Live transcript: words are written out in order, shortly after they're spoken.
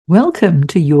Welcome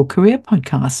to Your Career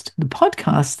Podcast, the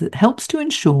podcast that helps to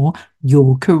ensure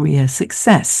your career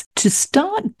success. To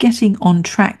start getting on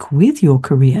track with your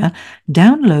career,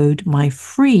 download my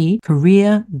free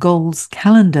career goals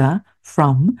calendar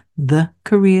from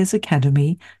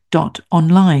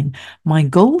thecareersacademy.online. My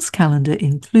goals calendar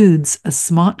includes a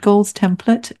SMART goals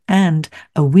template and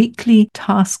a weekly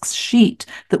tasks sheet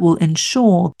that will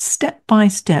ensure step by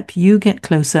step you get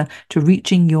closer to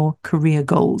reaching your career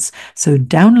goals. So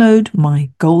download my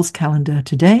goals calendar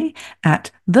today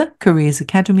at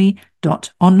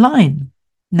thecareersacademy.online.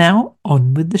 Now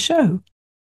on with the show.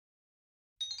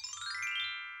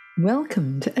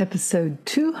 Welcome to episode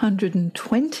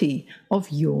 220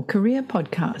 of Your Career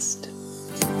Podcast.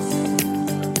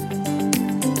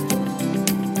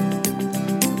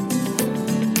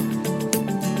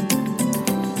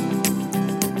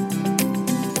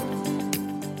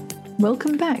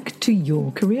 Welcome back to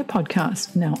Your Career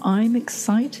Podcast. Now, I'm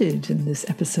excited in this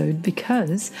episode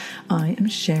because I am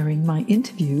sharing my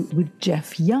interview with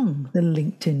Jeff Young, the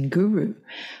LinkedIn guru.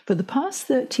 For the past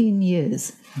 13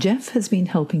 years, Jeff has been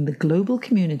helping the global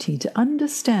community to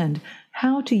understand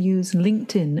how to use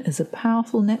LinkedIn as a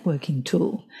powerful networking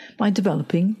tool by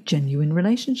developing genuine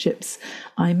relationships.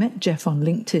 I met Jeff on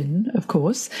LinkedIn, of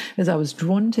course, as I was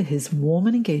drawn to his warm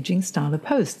and engaging style of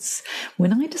posts.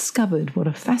 When I discovered what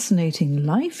a fascinating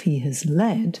life he has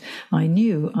led, I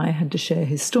knew I had to share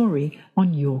his story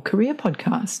on Your Career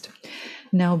Podcast.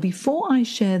 Now, before I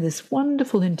share this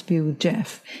wonderful interview with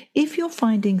Jeff, if you're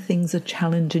finding things a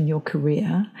challenge in your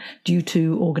career due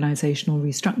to organizational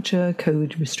restructure,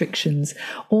 code restrictions,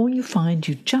 or you find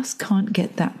you just can't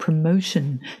get that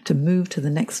promotion to move to the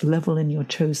next level in your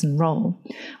chosen role,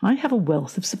 I have a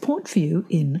wealth of support for you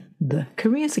in the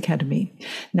Careers Academy.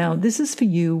 Now, this is for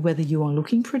you whether you are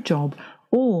looking for a job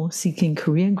or seeking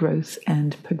career growth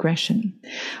and progression.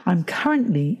 I'm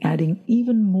currently adding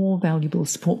even more valuable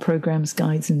support programs,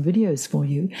 guides, and videos for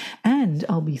you, and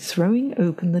I'll be throwing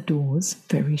open the doors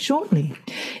very shortly.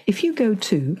 If you go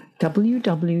to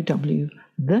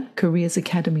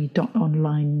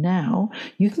www.thecareersacademy.online now,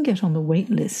 you can get on the wait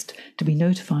list to be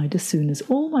notified as soon as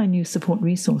all my new support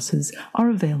resources are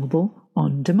available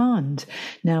on demand.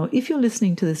 Now, if you're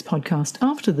listening to this podcast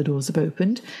after the doors have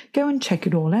opened, go and check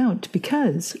it all out,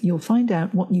 because you'll find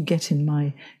out what you get in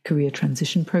my career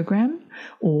transition program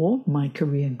or my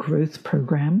career growth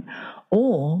program,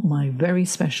 or my very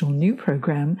special new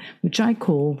program, which I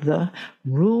call the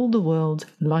Rule the World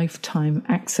Lifetime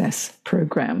Access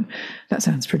Program. That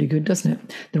sounds pretty good, doesn't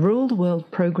it? The Rule the World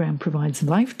program provides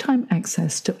lifetime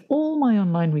access to all my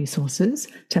online resources,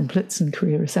 templates, and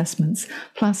career assessments,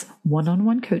 plus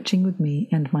one-on-one coaching with me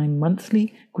and my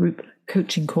monthly group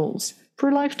coaching calls for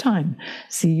a lifetime.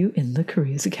 See you in the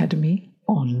Careers Academy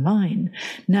online.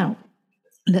 Now,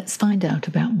 let's find out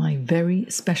about my very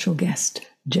special guest,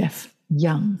 Jeff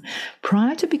Young.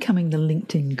 Prior to becoming the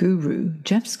LinkedIn guru,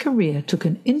 Jeff's career took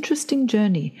an interesting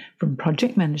journey from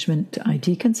project management to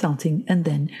IT consulting and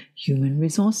then human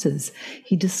resources.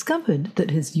 He discovered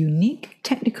that his unique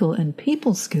technical and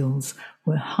people skills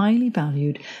were highly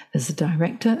valued as a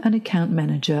director and account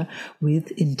manager with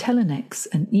Intellinex,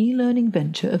 an e-learning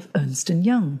venture of Ernst &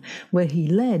 Young, where he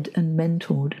led and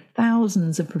mentored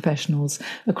thousands of professionals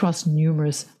across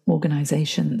numerous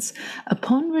organizations.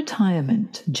 Upon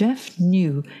retirement, Jeff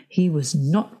knew he was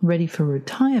not ready for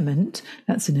retirement,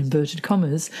 that's in inverted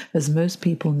commas, as most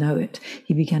people know it.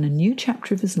 He began a new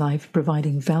chapter of his life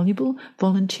providing valuable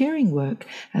volunteering work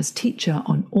as teacher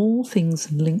on all things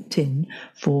LinkedIn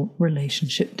for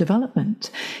relationship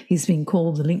development. He's been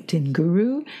called the LinkedIn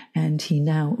guru, and he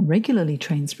now regularly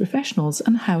trains professionals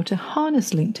on how to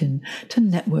harness LinkedIn to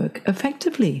network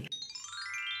effectively.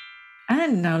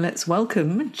 And now let's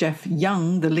welcome Jeff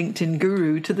Young, the LinkedIn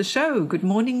guru, to the show. Good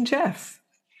morning, Jeff.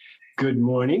 Good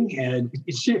morning. And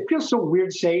it feels so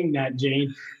weird saying that,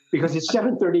 Jane, because it's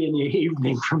 7:30 in the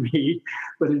evening for me,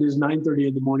 but it is 9:30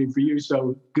 in the morning for you.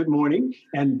 So good morning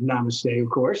and namaste, of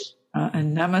course.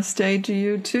 And namaste to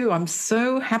you too. I'm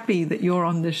so happy that you're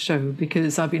on this show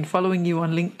because I've been following you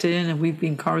on LinkedIn and we've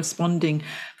been corresponding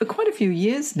for quite a few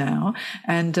years now.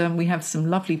 And we have some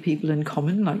lovely people in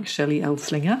common, like Shelley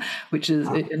Elslinger,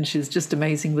 and she's just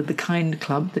amazing with the Kind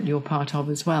Club that you're part of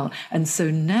as well. And so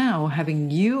now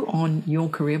having you on Your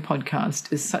Career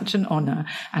Podcast is such an honor.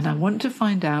 And I want to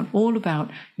find out all about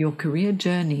your career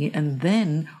journey and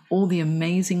then all the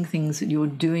amazing things that you're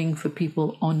doing for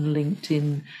people on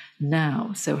LinkedIn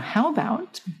now. So how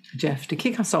about, Jeff, to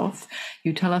kick us off,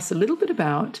 you tell us a little bit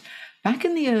about, back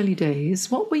in the early days,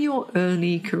 what were your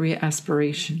early career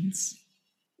aspirations?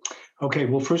 Okay,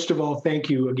 well, first of all, thank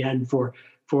you again for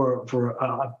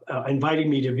inviting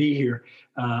me to be here.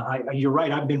 You're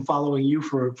right. I've been following you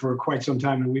for quite some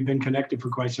time, and we've been connected for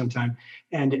quite some time.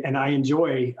 And I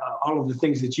enjoy all of the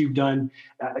things that you've done,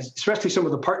 especially some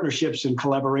of the partnerships and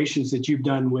collaborations that you've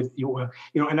done with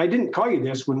And I didn't call you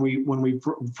this when we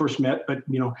first met, but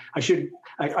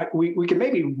we can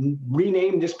maybe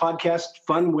rename this podcast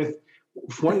 "Fun with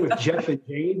Jeff and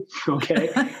Jane." Okay.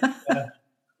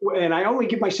 And I only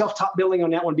give myself top billing on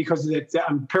that one because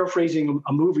I'm paraphrasing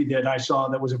a movie that I saw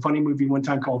that was a funny movie one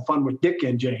time called Fun with Dick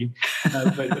and Jane.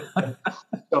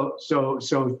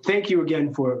 So thank you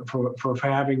again for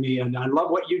having me. And I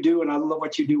love what you do, and I love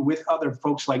what you do with other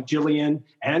folks like Jillian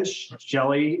and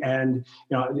Shelley. And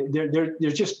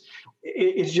there's just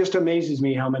it just amazes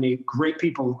me how many great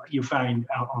people you find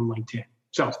out on LinkedIn.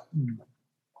 So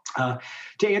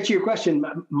to answer your question,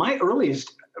 my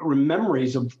earliest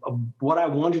memories of what I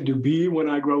wanted to be when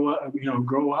I grow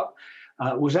up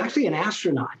was actually an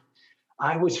astronaut.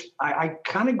 I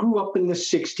kind of grew up in the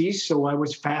 60s, so I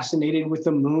was fascinated with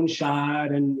the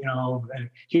moonshot, and a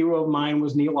hero of mine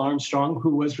was Neil Armstrong,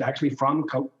 who was actually from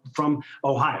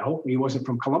Ohio. He wasn't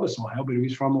from Columbus, Ohio, but he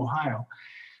was from Ohio.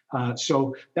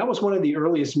 So that was one of the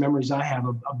earliest memories I have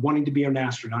of wanting to be an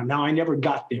astronaut. Now, I never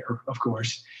got there, of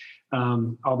course.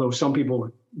 Although some people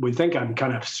would think I'm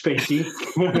kind of spacey,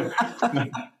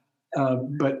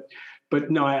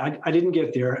 but no, I didn't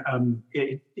get there.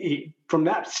 From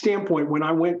that standpoint, when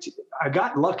I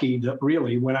got lucky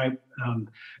really when I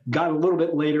got a little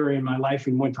bit later in my life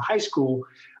and went to high school.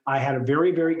 I had a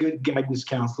very, very good guidance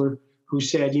counselor who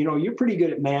said, you're pretty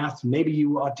good at math. Maybe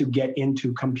you ought to get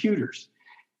into computers.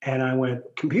 And I went,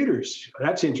 computers,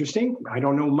 that's interesting. I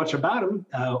don't know much about them.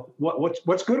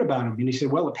 What's good about them? And he said,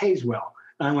 well, it pays well.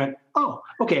 And I went, oh,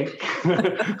 okay.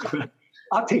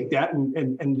 I'll take that.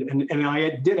 And I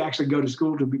did actually go to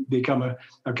school to become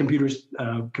a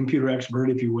computer expert,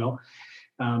 if you will.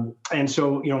 And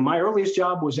so, my earliest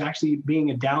job was actually being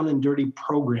a down and dirty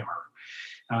programmer.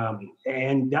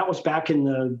 And that was back in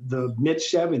the mid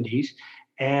 70s.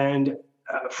 And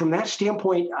from that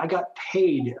standpoint, I got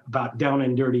paid about down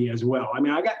and dirty as well. I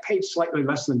mean, I got paid slightly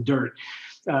less than dirt,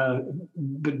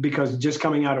 but because just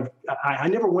coming out of, I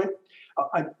never went,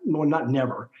 not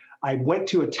never. I went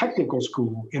to a technical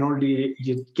school in order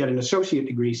to get an associate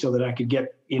degree so that I could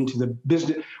get into the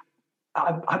business.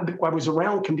 I was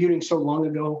around computing so long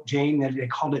ago, Jane, that they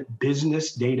called it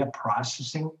business data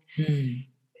processing.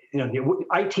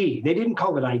 IT, they didn't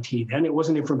call it IT then. It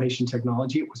wasn't information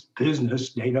technology. It was business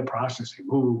data processing.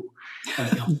 Ooh.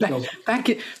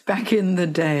 Back in the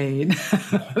day.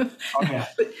 Okay.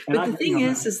 But the thing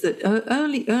is that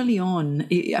early on,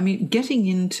 I mean, getting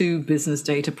into business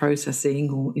data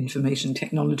processing or information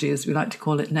technology, as we like to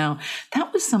call it now,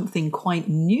 that was something quite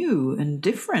new and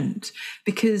different.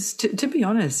 Because to be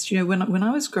honest, when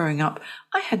I was growing up,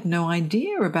 I had no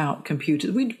idea about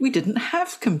computers. We didn't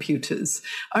have computers.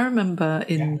 I remember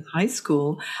in high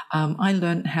school, I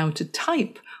learned how to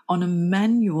type on a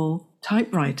manual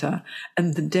typewriter.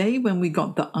 And the day when we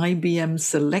got the IBM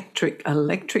Selectric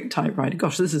electric typewriter,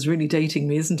 gosh, this is really dating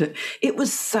me, isn't it? It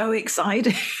was so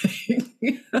exciting.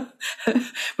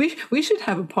 We should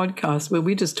have a podcast where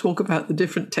we just talk about the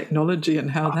different technology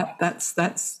and how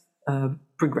that's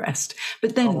progressed.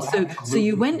 But then, so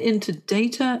you went into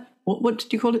data. What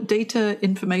did you call it? Data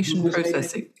information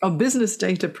processing, business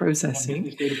data processing.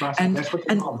 Business data processing. That's what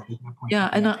they call it. Yeah,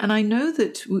 and I know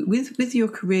that with your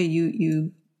career,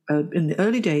 you in the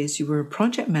early days you were a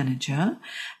project manager,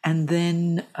 and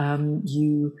then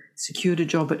you secured a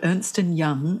job at Ernst &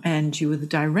 Young, and you were the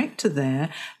director there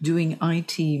doing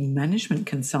IT management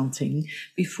consulting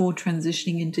before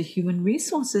transitioning into human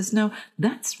resources. Now,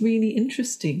 that's really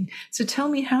interesting. So tell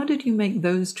me, how did you make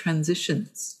those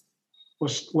transitions?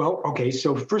 Well, okay.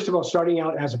 So first of all, starting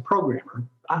out as a programmer,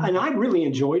 and I really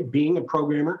enjoyed being a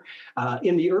programmer.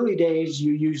 In the early days,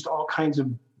 you used all kinds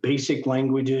of basic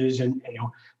languages, and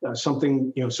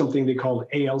something they called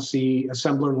ALC,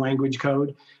 Assembler Language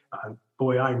Code.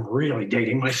 Boy, I'm really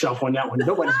dating myself on that one.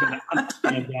 Nobody's going to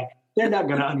understand that. They're not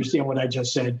going to understand what I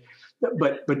just said.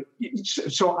 But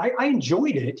so I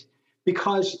enjoyed it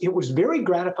because it was very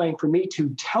gratifying for me to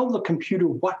tell the computer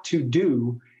what to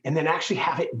do and then actually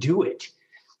have it do it.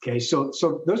 Okay, so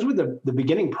those were the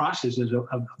beginning processes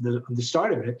of the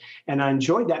start of it, and I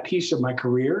enjoyed that piece of my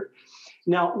career.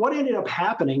 Now, what ended up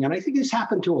happening, and I think this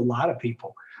happened to a lot of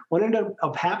people, what ended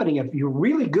up happening, if you're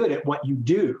really good at what you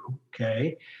do,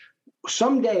 okay,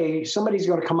 someday somebody's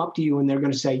going to come up to you and they're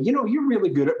going to say, you're really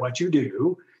good at what you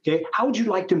do, okay, how would you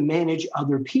like to manage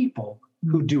other people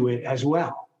who do it as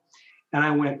well? And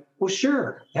I went, well,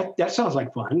 sure, that sounds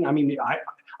like fun. I mean,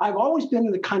 I've always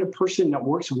been the kind of person that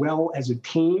works well as a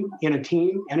team, in a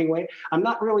team anyway. I'm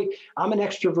an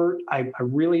extrovert. I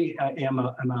really am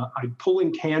I pull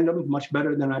in tandem much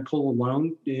better than I pull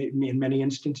alone in many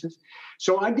instances.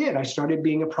 So I started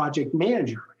being a project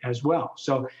manager as well.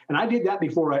 So, and I did that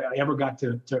before I ever got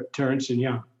to Ernst &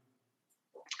 Young.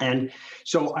 And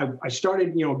so I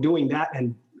started, doing that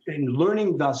and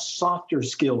learning the softer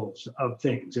skills of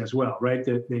things as well, right?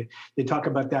 They talk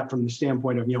about that from the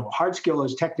standpoint of, hard skill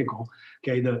is technical.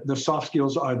 Okay, the soft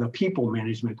skills are the people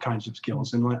management kinds of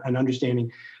skills and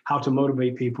understanding how to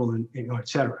motivate people and et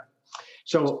cetera.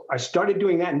 So I started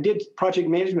doing that and did project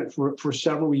management for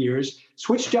several years,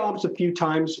 switched jobs a few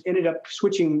times, ended up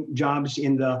switching jobs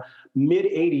in the mid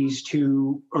 80s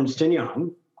to Ernst &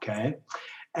 Young, okay?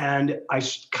 And I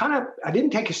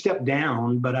didn't take a step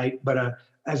down, but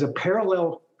as a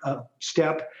parallel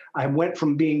step, I went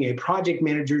from being a project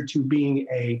manager to being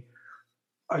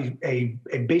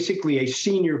basically a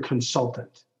senior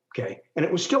consultant. Okay, and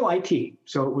it was still IT,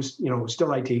 so it was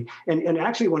still IT. And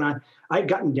actually, when I'd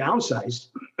gotten downsized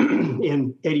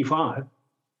in '85,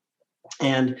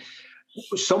 and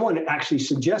someone actually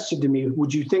suggested to me,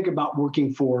 "Would you think about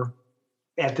working for?"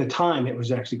 At the time, it was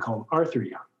actually called Arthur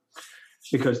Young,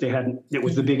 because it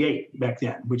was the Big Eight back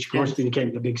then, which of course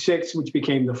became the Big Six, which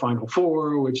became the Final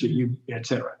Four, et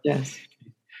cetera. Yes.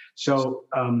 So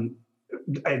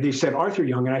they said Arthur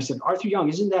Young, and I said, Arthur Young,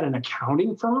 isn't that an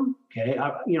accounting firm? Okay,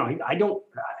 I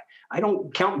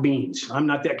don't count beans. I'm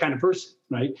not that kind of person,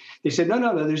 right? They said,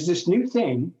 no, there's this new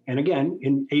thing. And again,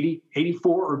 in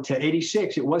 84 to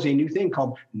 86, it was a new thing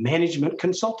called management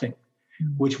consulting,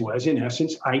 which was in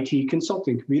essence IT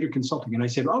consulting, computer consulting. And I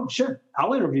said, oh, sure,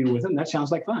 I'll interview with them. That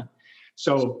sounds like fun.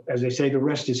 So as they say, the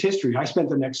rest is history. I spent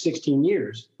the next 16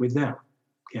 years with them.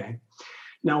 Okay.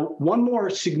 Now, one more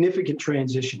significant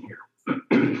transition here.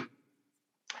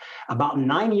 About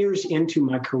 9 years into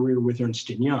my career with Ernst &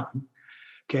 Young,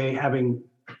 okay, having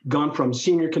gone from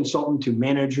senior consultant to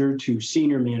manager to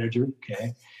senior manager,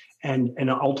 okay, and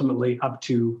ultimately up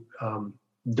to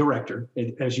director,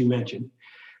 as you mentioned.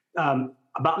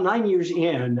 About 9 years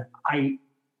in, I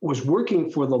was working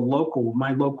for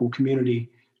my local community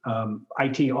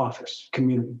IT office,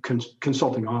 community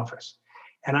consulting office.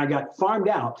 And I got farmed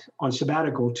out on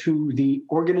sabbatical to the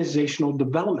organizational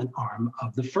development arm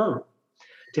of the firm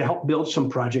to help build some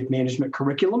project management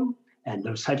curriculum and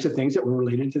those types of things that were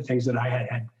related to things that I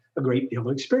had a great deal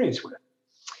of experience with.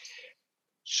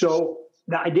 So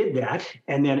I did that.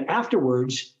 And then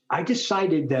afterwards, I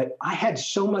decided that I had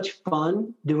so much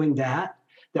fun doing that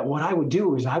what I would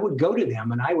do is I would go to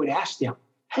them and I would ask them,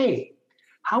 hey,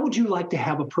 how would you like to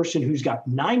have a person who's got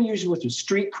 9 years worth of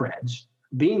street creds,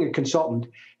 being a consultant,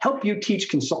 help you teach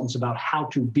consultants about how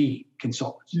to be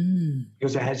consultants?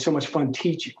 Because I had so much fun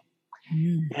teaching.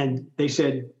 And they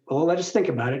said, well, let us think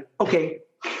about it. Okay.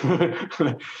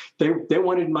 They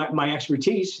wanted my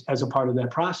expertise as a part of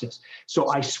that process. So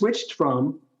I switched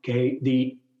from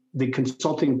the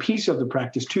consulting piece of the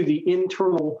practice to the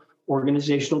internal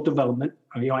organizational development.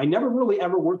 I never really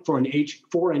ever worked for an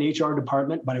HR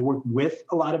department, but I worked with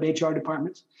a lot of HR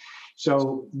departments.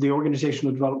 So the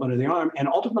organizational development of the arm. And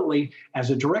ultimately, as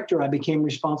a director, I became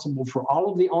responsible for all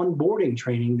of the onboarding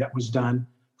training that was done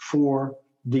for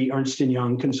the Ernst &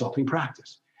 Young consulting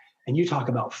practice. And you talk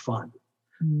about fun.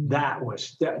 That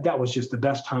was just the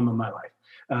best time of my life.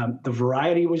 The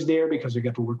variety was there because I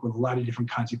got to work with a lot of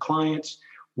different kinds of clients,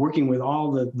 working with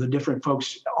all the different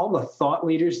folks, all the thought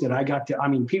leaders that I got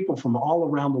to, people from all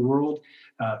around the world,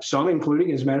 some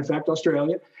including, as a matter of fact,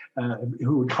 Australia,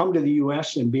 who would come to the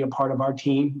U.S. and be a part of our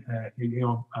team,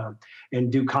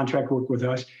 and do contract work with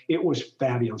us. It was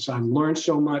fabulous. I learned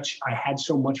so much. I had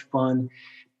so much fun.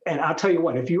 And I'll tell you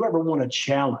what, if you ever want a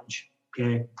challenge,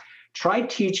 okay, try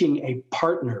teaching a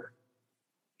partner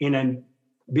in a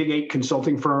Big Eight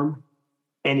consulting firm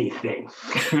anything.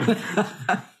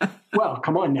 Well,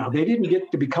 come on now. They didn't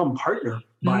get to become partner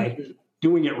by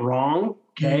doing it wrong,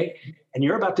 okay? And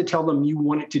you're about to tell them you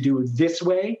want it to do it this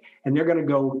way, and they're going to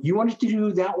go, you want it to do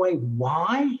it that way?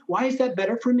 Why? Why is that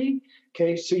better for me?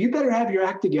 Okay, so you better have your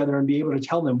act together and be able to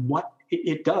tell them what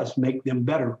it does make them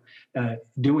better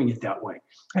doing it that way.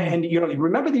 And,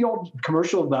 remember the old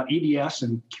commercial about EDS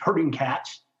and herding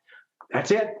cats?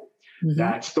 That's it.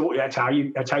 That's how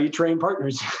you train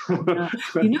partners.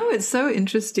 It's so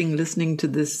interesting listening to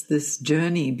this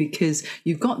journey, because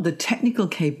you've got the technical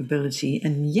capability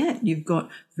and yet you've got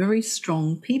very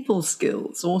strong people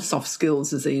skills, or soft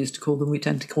skills as they used to call them. We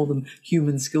tend to call them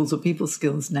human skills or people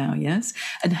skills now, yes?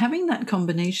 And having that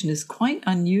combination is quite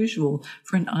unusual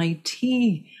for an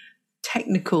IT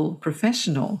technical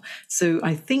professional. So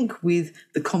I think with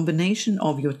the combination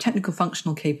of your technical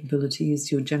functional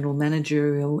capabilities, your general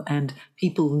managerial and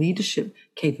people leadership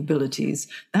capabilities,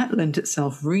 that lent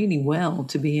itself really well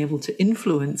to be able to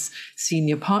influence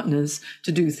senior partners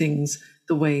to do things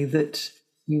the way that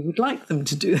you would like them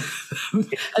to do them.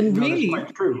 And really, that's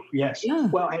quite true. Yes. Yeah,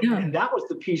 well, and that was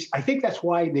the piece. I think that's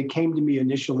why they came to me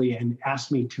initially and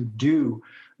asked me to do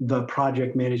the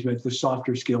project management, the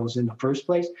softer skills in the first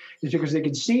place, is because they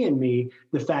could see in me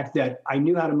the fact that I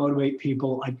knew how to motivate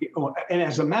people. And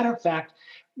as a matter of fact,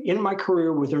 in my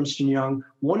career with Ernst & Young,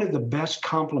 one of the best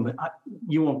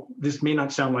this may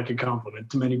not sound like a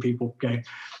compliment to many people, okay?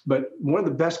 But one of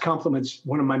the best compliments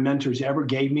one of my mentors ever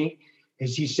gave me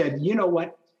is he said, you know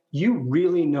what? You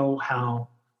really know how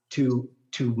to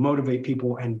motivate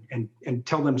people and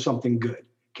tell them something good.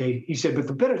 Okay. He said, but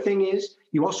the better thing is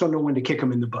you also know when to kick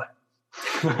them in the butt.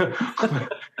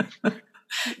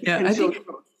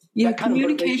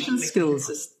 Communication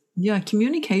skills.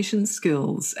 Communication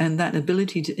skills and that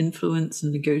ability to influence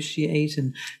and negotiate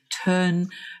and turn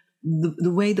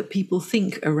the way that people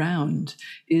think around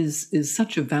is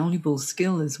such a valuable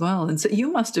skill as well. And so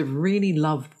you must have really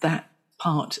loved that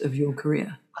part of your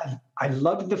career. I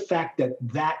loved the fact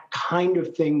that kind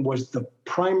of thing was the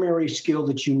primary skill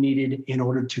that you needed in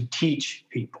order to teach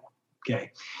people.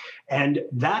 Okay. And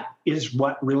that is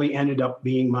what really ended up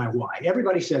being my why.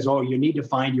 Everybody says, oh, you need to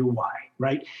find your why,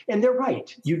 right? And they're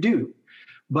right, you do.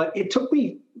 But it took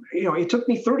me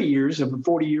 30 years of a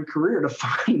 40-year career to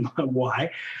find my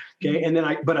why. Okay. And then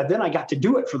I got to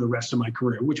do it for the rest of my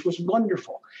career, which was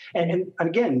wonderful. And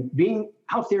again, being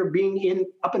out there, being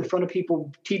up in front of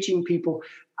people, teaching people,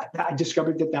 I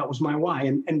discovered that was my why.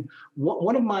 And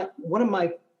one of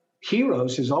my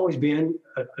heroes has always been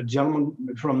a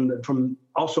gentleman from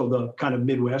also the kind of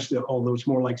Midwest, although it's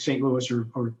more like St. Louis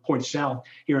or Point South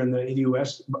here in the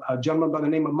U.S., a gentleman by the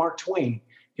name of Mark Twain.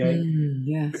 Okay.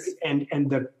 Yes. And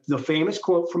the famous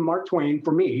quote from Mark Twain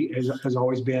for me has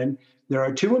always been, there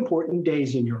are two important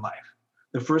days in your life.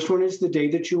 The first one is the day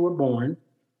that you were born.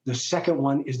 The second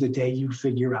one is the day you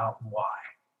figure out why.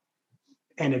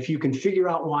 And if you can figure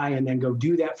out why and then go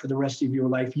do that for the rest of your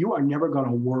life, you are never going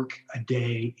to work a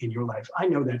day in your life. I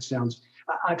know that sounds,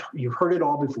 you've heard it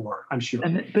all before, I'm sure.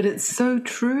 But it's so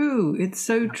true. It's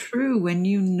so true when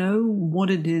you know what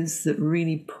it is that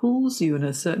really pulls you in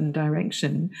a certain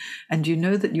direction and you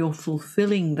know that you're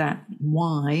fulfilling that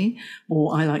why,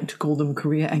 or I like to call them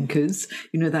career anchors,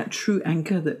 that true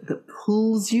anchor that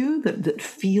pulls you, that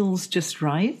feels just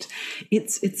right.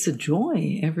 It's a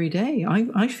joy every day.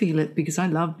 I feel it because I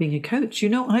love being a coach.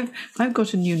 I've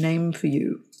got a new name for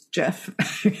you, Jeff.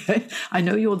 I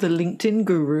know you're the LinkedIn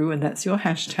guru and that's your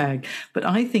hashtag, but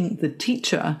I think the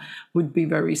teacher would be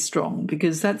very strong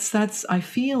because that's I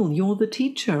feel you're the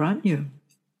teacher, aren't you?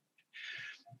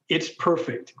 It's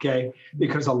perfect, okay?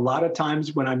 Because a lot of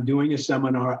times when I'm doing a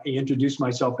seminar, I introduce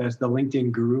myself as the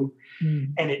LinkedIn guru,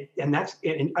 and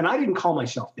I didn't call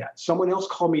myself that. Someone else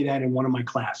called me that in one of my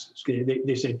classes. Okay?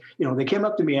 They said, they came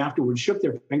up to me afterwards, shook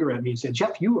their finger at me, and said,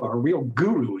 "Jeff, you are a real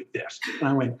guru at this." And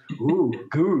I went, "Ooh,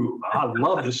 guru! I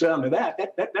love the sound of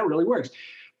that. That really works."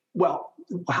 Well,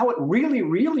 how it really,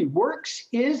 really works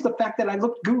is the fact that I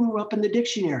looked guru up in the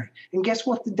dictionary, and guess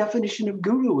what the definition of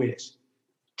guru is?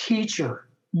 Teacher.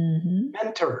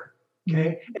 Mentor,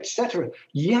 okay, etc.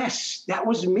 Yes, that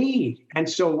was me. And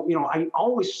so,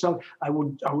 I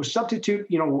would substitute,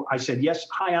 I said, yes,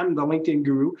 hi, I'm the LinkedIn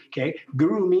guru. Okay.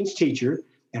 Guru means teacher.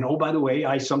 And oh, by the way,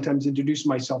 I sometimes introduce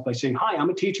myself by saying, hi, I'm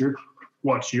a teacher.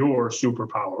 What's your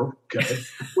superpower? Okay.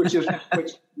 which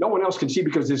no one else can see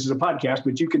because this is a podcast,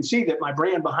 but you can see that my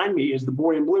brand behind me is the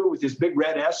boy in blue with this big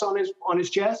red S on his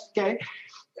chest. Okay.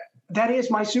 That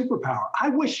is my superpower.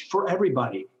 I wish for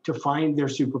everybody to find their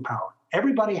superpower.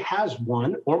 Everybody has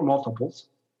one or multiples,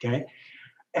 okay?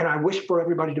 And I wish for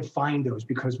everybody to find those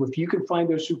because if you can find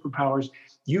those superpowers,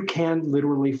 you can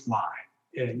literally fly.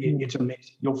 It's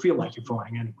amazing. You'll feel like you're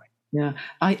flying anyway. Yeah,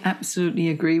 I absolutely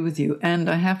agree with you. And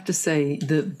I have to say,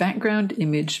 the background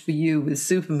image for you with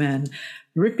Superman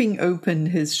ripping open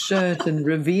his shirt and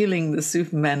revealing the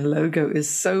Superman logo is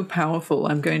so powerful.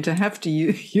 I'm going to have to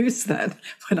use that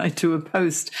when I do a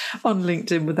post on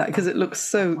LinkedIn with that because it looks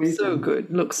so good.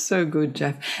 Looks so good,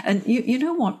 Jeff. And you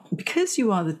know what? Because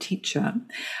you are the teacher,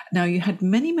 now you had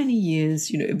many, many years,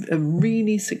 a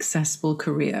really successful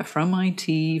career from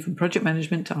IT, from project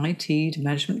management to IT, to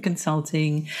management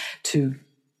consulting, to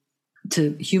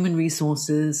human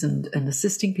resources and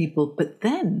assisting people. But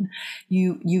then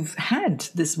you've had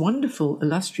this wonderful,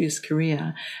 illustrious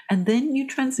career, and then you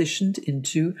transitioned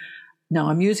into, now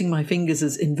I'm using my fingers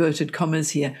as inverted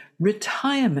commas here,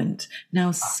 retirement.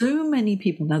 Now, so many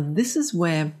people, now this is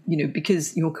where,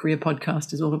 because your career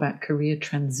podcast is all about career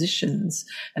transitions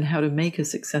and how to make a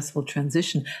successful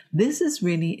transition. This is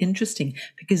really interesting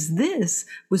because this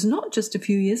was not just a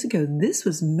few years ago. This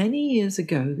was many years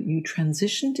ago that you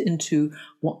transitioned into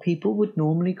what people would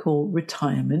normally call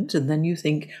retirement. And then you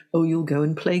think, oh, you'll go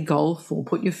and play golf or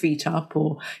put your feet up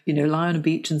or, lie on a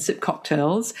beach and sip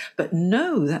cocktails. But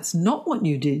no, that's not what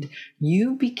you did.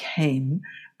 You became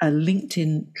a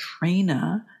LinkedIn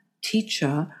trainer,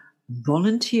 teacher,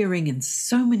 volunteering in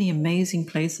so many amazing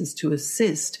places to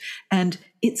assist. And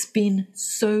it's been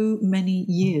so many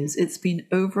years. It's been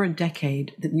over a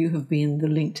decade that you have been the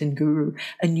LinkedIn guru,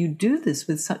 and you do this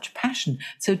with such passion.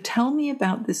 So tell me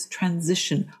about this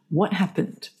transition. What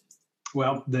happened?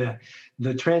 Well, the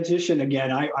transition,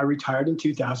 again, I retired in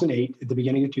 2008, at the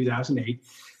beginning of 2008.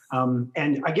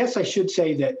 And I guess I should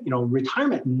say that,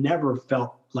 retirement never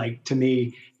felt like to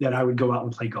me that I would go out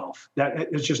and play golf.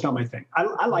 It's just not my thing.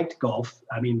 I liked golf.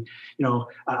 I mean,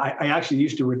 I actually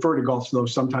used to refer to golf though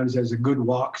sometimes as a good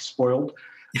walk spoiled.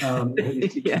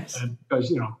 Yes.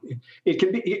 Because,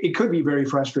 it could be very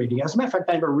frustrating. As a matter of fact,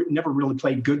 I never really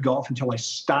played good golf until I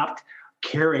stopped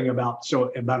caring about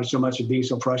it so much and being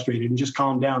so frustrated and just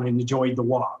calmed down and enjoyed the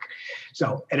walk.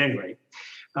 So at any rate,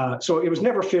 so it was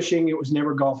never fishing, it was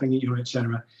never golfing, et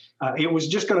cetera. It was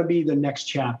just going to be the next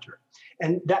chapter.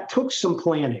 And that took some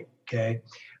planning, okay?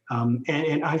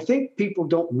 And I think people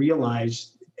don't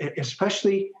realize,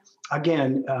 especially,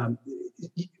 again,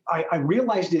 I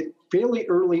realized it fairly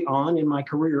early on in my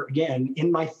career, again,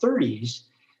 in my 30s,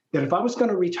 that if I was going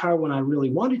to retire when I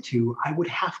really wanted to, I would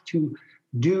have to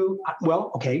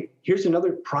here's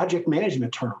another project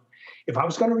management term. If I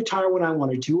was going to retire when I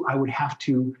wanted to, I would have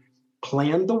to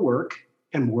plan the work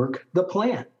and work the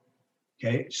plan.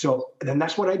 Okay, so then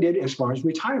that's what I did as far as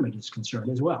retirement is concerned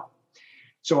as well.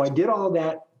 So I did all of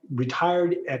that,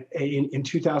 retired in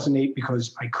 2008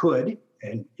 because I could,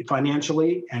 and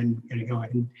financially and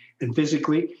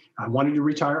physically, I wanted to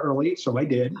retire early, so I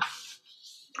did.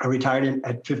 I retired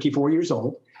at 54 years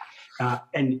old,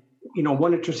 and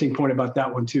one interesting point about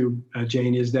that one too,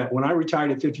 Jane, is that when I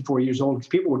retired at 54 years old,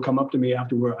 people would come up to me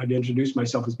afterward. I'd introduce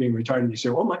myself as being retired, and they say,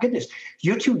 "Oh my goodness,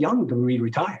 you're too young to be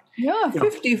retired." Yeah,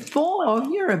 54.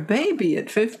 You're a baby at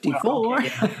 54. Well,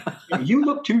 okay, yeah. You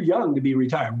look too young to be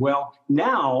retired. Well,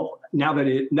 now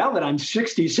that I'm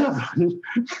 67,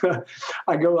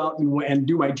 I go out and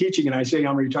do my teaching, and I say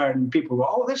I'm retired, and people go,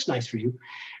 "Oh, that's nice for you,"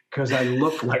 because I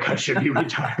look like I should be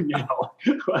retired,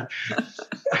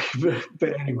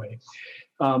 but anyway,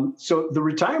 so the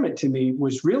retirement to me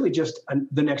was really just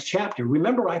the next chapter.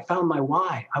 Remember, I found my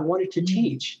why. I wanted to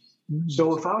teach.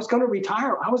 So if I was going to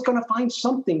retire, I was going to find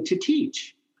something to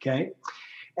teach, okay?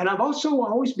 And I've also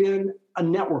always been a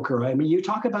networker. I mean, you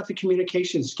talk about the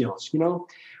communication skills.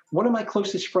 One of my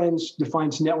closest friends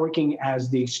defines networking as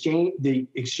the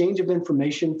exchange of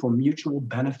information for mutual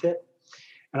benefit.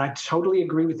 And I totally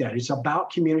agree with that. It's about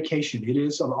communication. It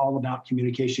is all about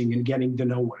communication and getting to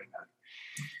know one another.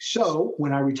 So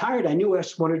when I retired, I knew I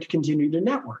wanted to continue to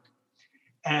network.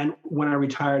 And when I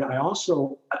retired, I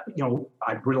also,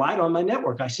 I relied on my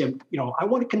network. I said, I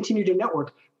want to continue to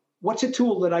network. What's a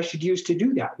tool that I should use to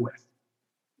do that with?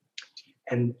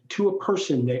 And to a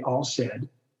person, they all said,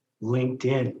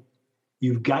 LinkedIn.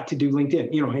 You've got to do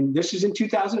LinkedIn, and this is in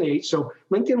 2008. So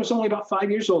LinkedIn was only about 5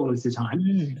 years old at the time.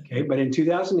 Okay. But in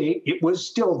 2008, it was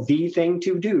still the thing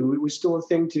to do. It was still a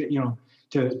thing to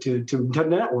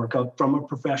network from a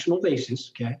professional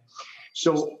basis. Okay.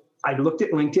 So I looked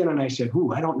at LinkedIn and I said,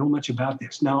 I don't know much about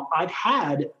this. Now I've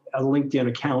had a LinkedIn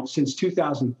account since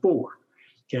 2004.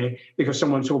 Okay. Because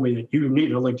someone told me that you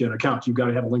need a LinkedIn account. You've got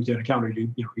to have a LinkedIn account or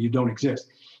you don't exist.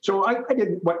 So I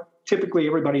did what typically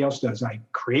everybody else does. I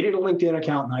created a LinkedIn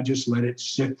account and I just let it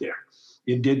sit there.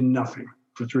 It did nothing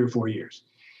for 3 or 4 years.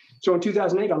 So in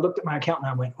 2008, I looked at my account and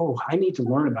I went, I need to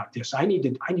learn about this. I need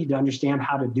to understand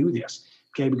how to do this.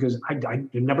 Okay. Because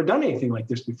I'd never done anything like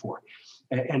this before.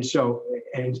 And so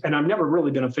I've never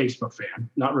really been a Facebook fan,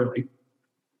 not really.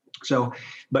 So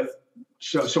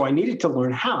I needed to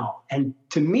learn how. And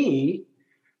to me,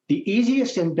 the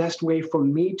easiest and best way for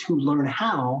me to learn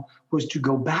how was to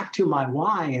go back to my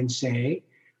why and say,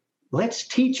 let's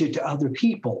teach it to other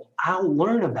people. I'll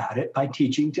learn about it by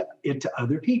teaching it to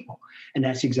other people. And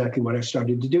that's exactly what I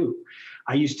started to do.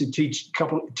 I used to teach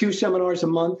 2 seminars a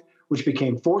month, which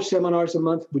became 4 seminars a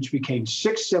month, which became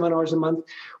 6 seminars a month,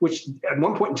 which at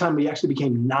one point in time, we actually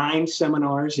became 9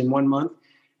 seminars in 1 month.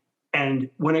 And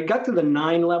when it got to the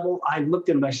 9 level, I looked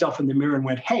at myself in the mirror and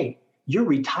went, hey, you're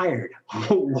retired.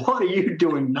 What are you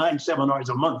doing 9 seminars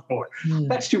a month for?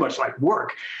 That's too much like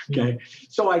work. Okay.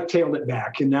 So I tailed it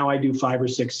back, and now I do 5 or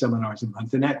 6 seminars a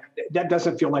month. And that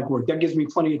doesn't feel like work. That gives me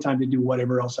plenty of time to do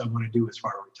whatever else I want to do as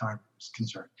far as retirement is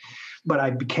concerned. But I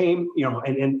became,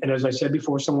 and as I said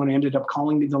before, someone ended up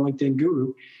calling me the LinkedIn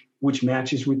guru, which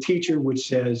matches with teacher, which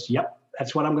says, yep,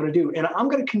 that's what I'm going to do. And I'm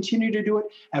going to continue to do it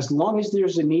as long as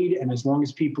there's a need and as long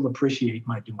as people appreciate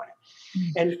my doing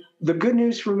it. And the good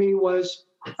news for me was,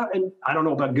 and I don't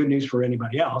know about good news for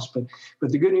anybody else, but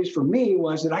the good news for me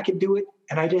was that I could do it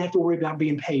and I didn't have to worry about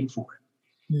being paid for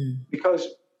it. Because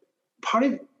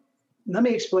let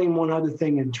me explain one other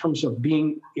thing in terms of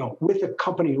being, with a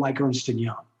company like Ernst &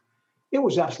 Young. It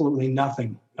was absolutely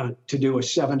nothing to do a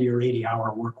 70 or 80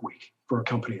 hour work week for a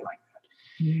company like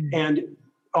that. And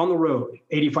on the road,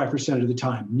 85% of the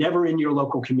time, never in your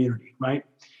local community, right?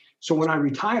 So when I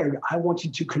retired, I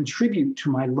wanted to contribute to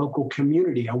my local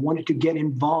community. I wanted to get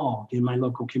involved in my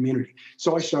local community.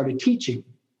 So I started teaching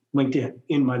LinkedIn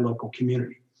in my local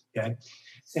community, okay?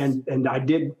 And I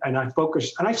did, and I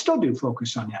focused, and I still do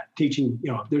focus on that, teaching,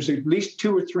 there's at least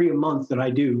 2 or 3 a month that I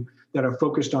do that are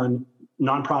focused on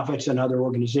nonprofits and other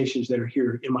organizations that are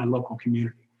here in my local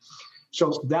community.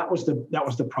 So that was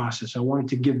the process. I wanted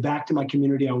to give back to my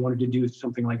community. I wanted to do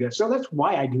something like that. So that's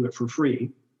why I do it for free.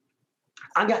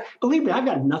 Believe me, I've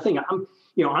got nothing. I'm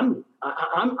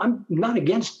not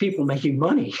against people making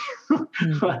money.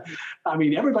 I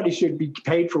mean, everybody should be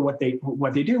paid for what they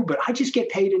do, but I just get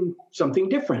paid in something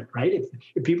different, right?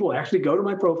 If people actually go to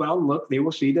my profile and look, they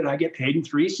will see that I get paid in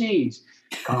 3 C's: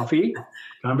 coffee,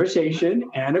 conversation,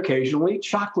 and occasionally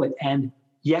chocolate. And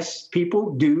yes,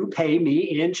 people do pay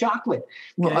me in chocolate.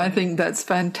 Well, I think that's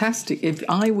fantastic. If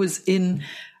I was in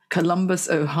Columbus,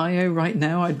 Ohio right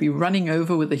now, I'd be running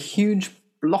over with a huge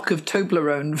block of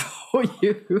Toblerone for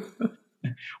you.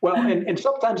 Well, and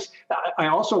sometimes I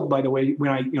also, by the way,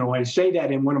 when I say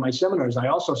that in one of my seminars, I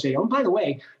also say, oh, by the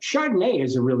way, Chardonnay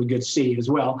is a really good C as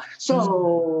well.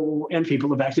 So, and people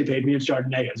have actually paid me in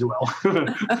Chardonnay as well.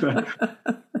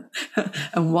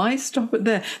 And why stop it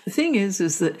there? The thing is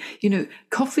that,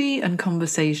 coffee and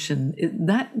conversation,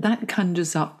 that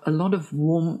conjures up a lot of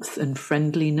warmth and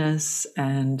friendliness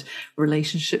and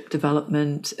relationship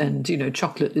development. And,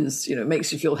 chocolate is,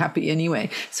 makes you feel happy anyway.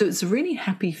 So it's a really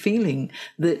happy feeling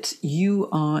that you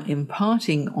are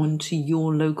imparting onto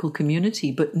your local community,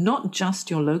 but not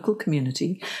just your local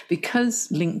community, because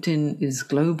LinkedIn is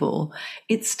global.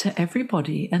 It's to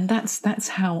everybody. And that's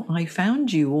how I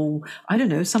found you. Or I don't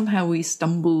know, somehow we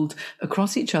stumbled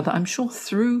across each other, I'm sure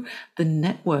through the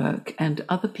network and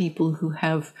other people who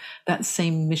have that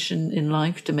same mission in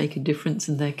life to make a difference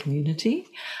in their community.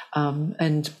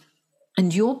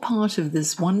 And you're part of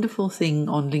this wonderful thing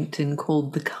on LinkedIn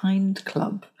called the Kind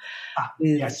Club.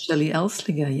 With Shelley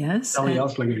Elslinger, yes. Shelley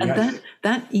Elslinger, yes. And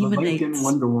that emanates. The LinkedIn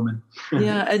Wonder Woman.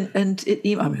 Yeah, and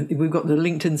we've got the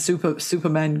LinkedIn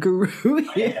Superman guru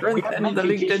here, and the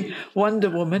LinkedIn Wonder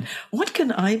Woman. What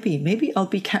can I be? Maybe I'll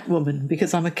be Catwoman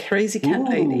because I'm a crazy cat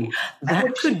lady.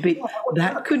 That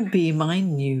could be my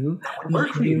new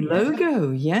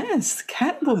logo. Yes,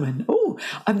 Catwoman. Oh,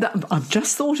 I've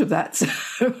just thought of that.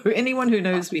 So anyone who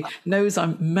knows me knows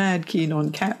I'm mad keen on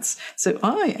cats. So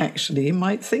I actually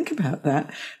might think about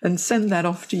that and send that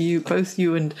off to you, both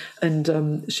you and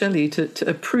Shelley, to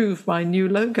approve my new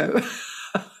logo.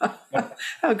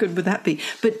 How good would that be?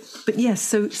 But yes,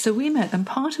 so we met, and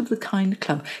part of the Kind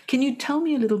Club. Can you tell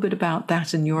me a little bit about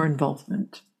that and your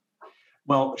involvement?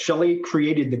 Well, Shelley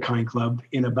created the Kind Club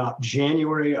in about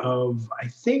January of, I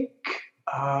think,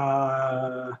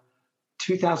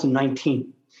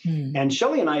 2019. And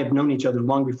Shelley and I have known each other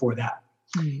long before that.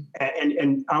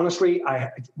 And honestly,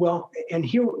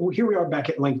 here we are back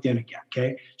at LinkedIn again.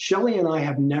 Okay, Shelley and I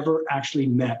have never actually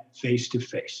met face to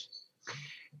face,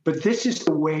 but this is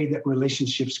the way that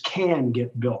relationships can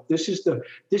get built. This is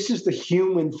the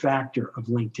human factor of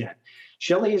LinkedIn.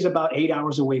 Shelley is about 8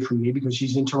 hours away from me because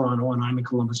she's in Toronto and I'm in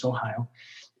Columbus, Ohio,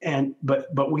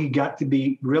 but we got to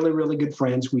be really, really good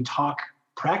friends. We talk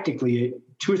practically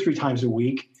 2 or 3 times a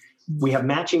week. We have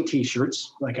matching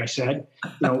T-shirts, like I said.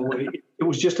 It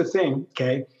was just a thing,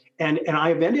 okay? And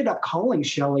I've ended up calling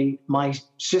Shelley my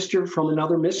sister from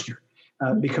another mister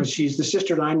because she's the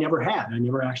sister that I never had. I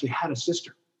never actually had a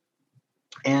sister.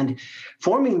 And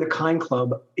forming the Kind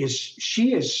Club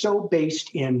she is so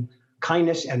based in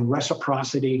kindness and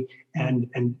reciprocity, and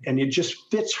it just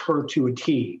fits her to a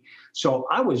T. So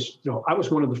I was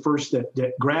one of the first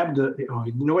that grabbed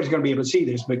nobody's going to be able to see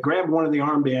this, but grabbed one of the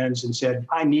armbands and said,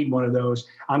 I need one of those.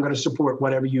 I'm going to support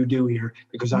whatever you do here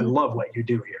because I love what you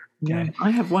do here. Okay? Yeah,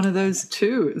 I have one of those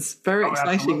too. It's very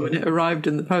exciting when it arrived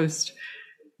in the post.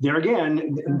 there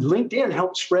again, LinkedIn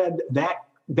helped spread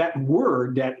that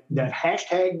word, that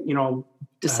hashtag,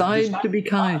 decide to be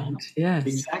kind. Yes,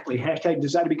 exactly. Hashtag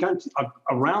decide to be kind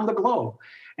around the globe.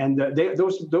 And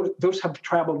those have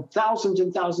traveled thousands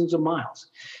and thousands of miles.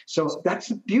 So that's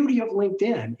the beauty of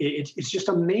LinkedIn. It's just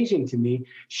amazing to me.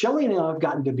 Shelley and I have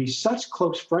gotten to be such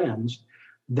close friends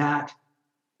that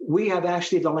we have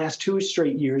actually the last 2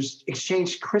 straight years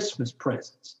exchanged Christmas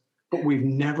presents, but we've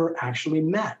never actually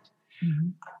met. Mm-hmm.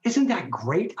 Isn't that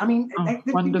great? I mean,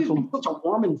 wonderful. It gives me such a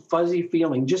warm and fuzzy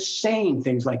feeling just saying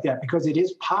things like that, because it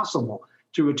is possible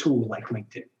through a tool like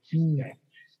LinkedIn. Okay?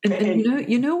 And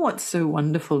you know what's so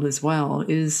wonderful as well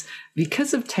is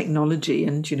because of technology,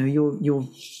 and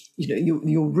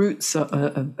your roots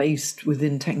are based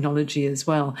within technology as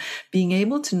well. Being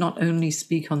able to not only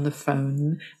speak on the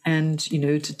phone and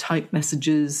to type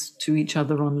messages to each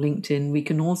other on LinkedIn, we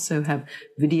can also have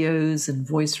videos and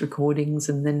voice recordings,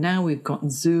 and then now we've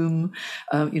got Zoom,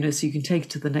 so you can take it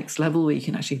to the next level where you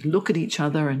can actually look at each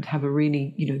other and have a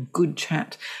really good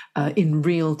chat in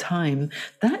real time.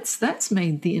 That's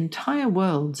made the entire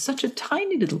world such a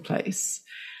tiny little place.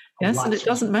 Yes, and it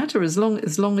doesn't matter as long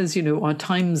as our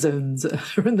time zones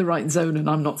are in the right zone, and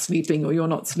I'm not sleeping or you're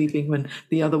not sleeping when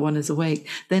the other one is awake.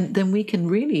 Then we can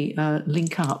really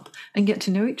link up and get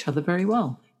to know each other very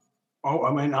well. Oh,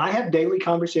 I mean, I have daily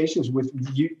conversations with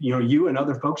you and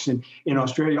other folks in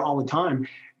Australia all the time.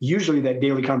 Usually, that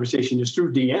daily conversation is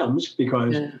through DMs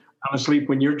because I'm asleep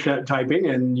when you're typing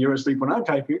and you're asleep when I'm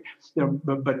typing.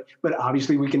 But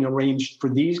obviously, we can arrange for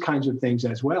these kinds of things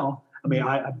as well. I mean,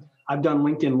 I've done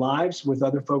LinkedIn Lives with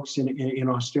other folks in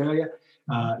Australia.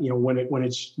 When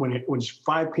it's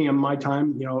 5 p.m. my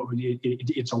time,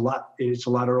 it's a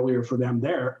lot earlier for them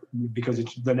there because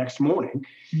it's the next morning.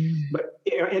 But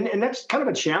and that's kind of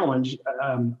a challenge.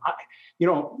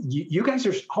 You guys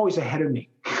are always ahead of me.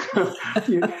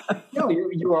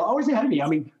 you are always ahead of me. I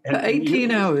mean,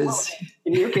 18 hours.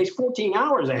 In your case, 14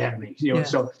 hours ahead of me.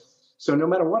 So no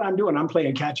matter what I'm doing, I'm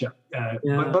playing catch up.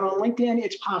 But on LinkedIn,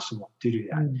 it's possible to do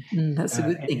that. That's a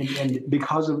good thing. And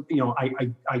because of,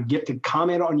 I get to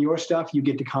comment on your stuff. You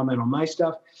get to comment on my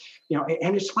stuff.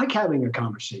 And it's like having a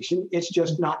conversation. It's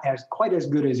just not quite as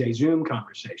good as a Zoom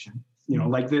conversation,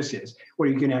 like this is, where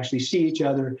you can actually see each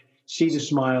other, see the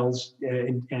smiles,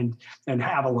 and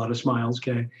have a lot of smiles.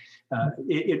 Okay.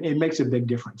 It makes a big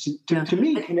difference. To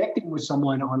me, connecting with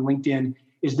someone on LinkedIn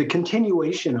is the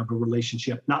continuation of a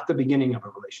relationship, not the beginning of a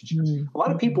relationship. A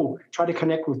lot of people try to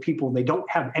connect with people. They don't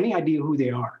have any idea who they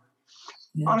are.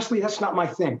 Honestly, that's not my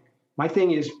thing. My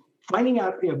thing is finding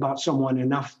out about someone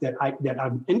enough that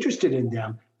I'm interested in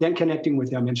them, then connecting with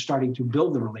them and starting to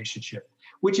build the relationship,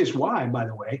 which is why, by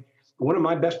the way, one of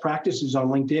my best practices on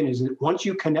LinkedIn is that once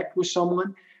you connect with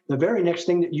someone, the very next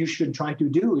thing that you should try to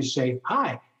do is say,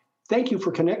 hi, thank you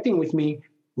for connecting with me.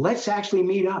 Let's actually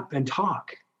meet up and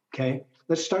talk, okay?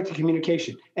 Let's start the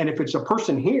communication. And if it's a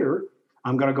person here,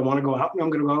 I'm going to want to go out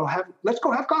and let's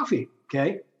go have coffee.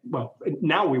 Okay. Well,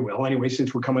 now we will anyway,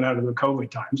 since we're coming out of the COVID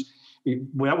times.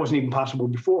 That wasn't even possible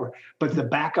before. But the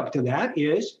backup to that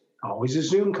is always a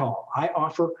Zoom call. I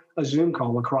offer a Zoom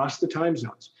call across the time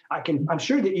zones. I'm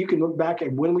sure that you can look back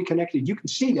at when we connected. You can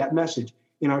see that message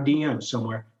in our DMs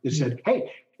somewhere that said, hey,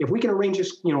 if we can arrange a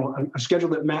schedule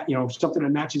that something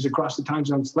that matches across the time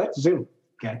zones, let's Zoom.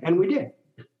 Okay. And we did.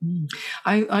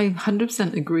 I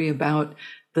 100% agree about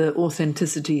the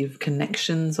authenticity of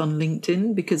connections on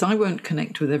LinkedIn, because I won't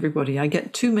connect with everybody. I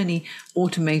get too many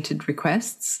automated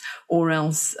requests, or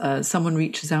else someone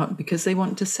reaches out because they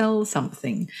want to sell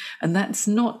something. And that's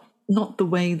not the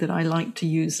way that I like to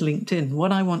use LinkedIn.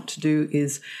 What I want to do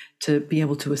is to be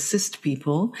able to assist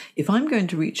people. If I'm going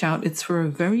to reach out, it's for a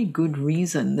very good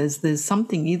reason. There's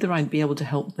something, either I'd be able to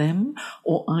help them,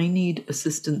 or I need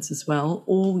assistance as well,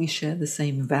 or we share the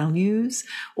same values,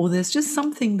 or there's just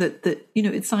something that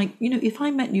it's like, if I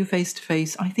met you face to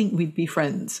face, I think we'd be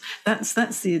friends. That's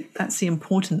the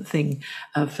important thing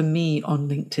for me on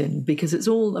LinkedIn, because it's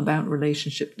all about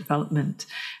relationship development.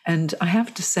 And I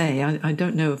have to say, I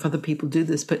don't know if other people do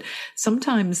this, but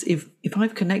sometimes if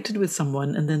I've connected with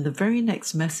someone and then the very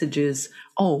next message is,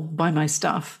 oh, buy my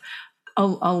stuff,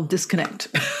 I'll disconnect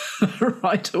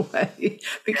right away,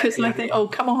 because I think, oh,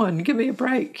 come on, give me a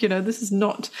break. This is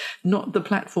not the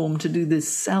platform to do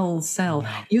this sell.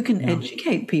 You can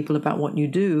educate people about what you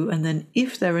do, and then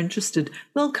if they're interested,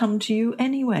 they'll come to you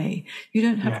anyway. You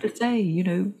don't have to say,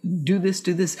 do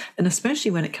this. And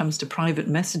especially when it comes to private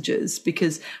messages,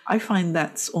 because I find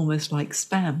that's almost like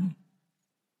spam.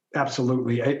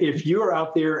 Absolutely. If you're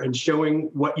out there and showing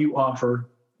what you offer,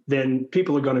 then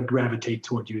people are going to gravitate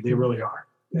toward you. They really are.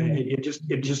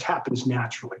 It just happens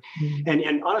naturally.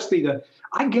 And honestly,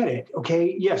 I get it.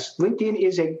 Okay. Yes. LinkedIn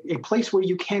is a place where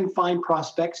you can find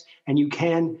prospects and you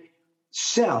can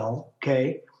sell,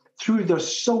 okay, through the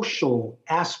social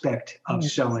aspect of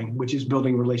selling, which is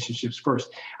building relationships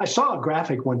first. I saw a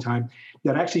graphic one time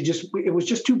that actually it was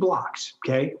just 2 blocks.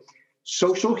 Okay.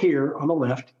 Social here on the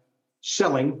left,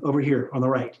 selling over here on the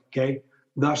right. Okay.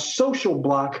 The social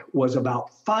block was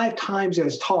about 5 times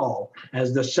as tall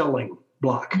as the selling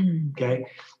block. Okay.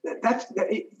 That's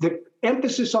the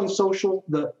emphasis on social,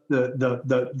 the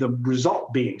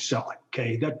result being selling.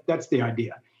 Okay. That's the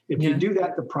idea. If you do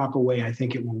that the proper way, I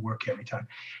think it will work every time.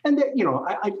 And that,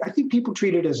 I think people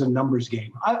treat it as a numbers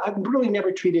game. I've really never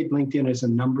treated LinkedIn as a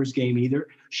numbers game either.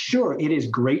 Sure, it is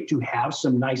great to have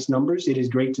some nice numbers. It is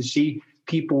great to see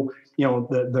people,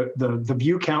 the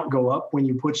view count go up when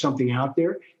you put something out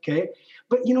there. Okay.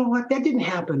 But you know what? That didn't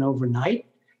happen overnight.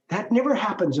 That never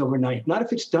happens overnight. Not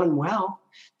if it's done well.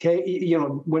 Okay.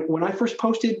 When I first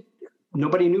posted,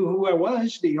 nobody knew who I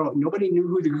was. Nobody knew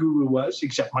who the guru was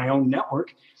except my own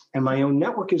network. And my own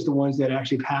network is the ones that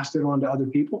actually passed it on to other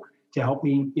people to help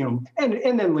me, and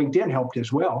then LinkedIn helped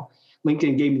as well.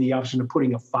 LinkedIn gave me the option of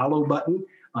putting a follow button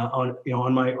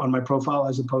on my profile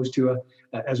as opposed to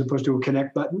a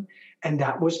connect button. And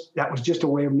that was just a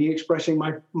way of me expressing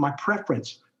my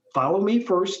preference. Follow me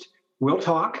first, we'll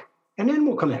talk, and then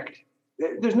we'll connect.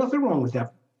 There's nothing wrong with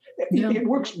that. It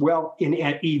works well in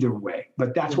either way,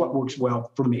 but that's what works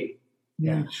well for me.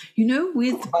 Yeah.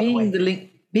 With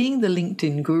being the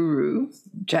LinkedIn guru,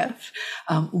 Jeff,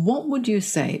 what would you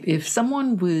say if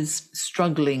someone was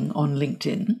struggling on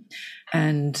LinkedIn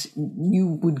and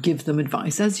you would give them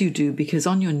advice, as you do, because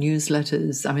on your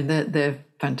newsletters, I mean, they're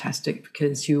fantastic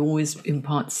because you always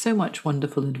impart so much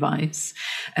wonderful advice.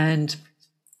 And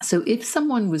so if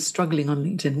someone was struggling on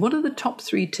LinkedIn, what are the top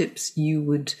 3 tips you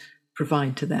would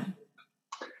provide to them?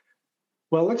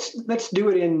 Well, let's do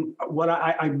it in what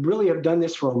I really have done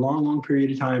this for a long, long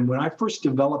period of time. When I first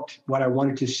developed what I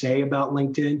wanted to say about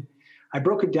LinkedIn, I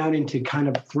broke it down into kind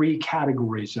of 3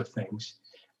 categories of things.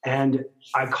 And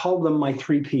I called them my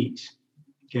 3 Ps.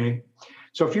 Okay.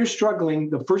 So if you're struggling,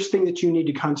 the first thing that you need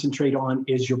to concentrate on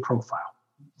is your profile.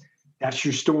 That's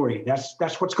your story.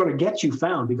 That's what's going to get you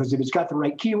found, because if it's got the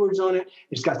right keywords on it,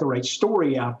 it's got the right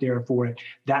story out there for it,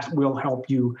 that will help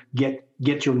you get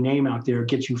your name out there,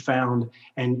 get you found,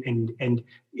 and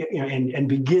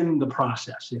begin the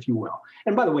process, if you will.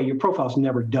 And by the way, your profile's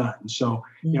never done. So,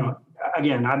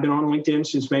 again, I've been on LinkedIn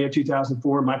since May of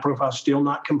 2004. My profile's still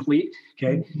not complete.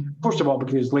 Okay. First of all,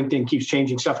 because LinkedIn keeps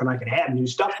changing stuff and I can add new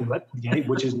stuff to it, okay,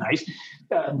 which is nice.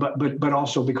 But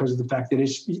also because of the fact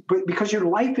that because your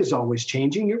life is always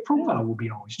changing, your profile will be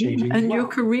always changing. And your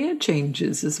career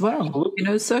changes as well.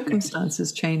 Absolutely.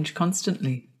 Circumstances change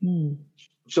constantly.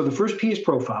 So the first P is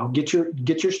profile. Get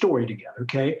your story together.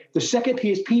 Okay. The second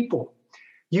P is people.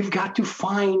 You've got to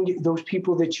find those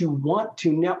people that you want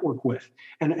to network with.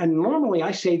 And normally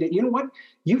I say that, you know what?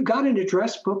 You've got an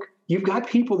address book. You've got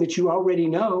people that you already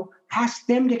know. Ask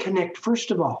them to connect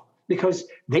first of all, because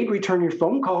they'd return your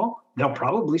phone call. They'll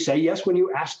probably say yes when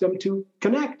you ask them to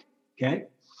connect. Okay.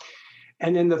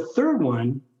 And then the third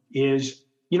one is,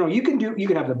 you can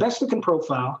have the best looking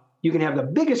profile. You can have the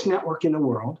biggest network in the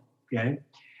world. Okay.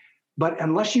 But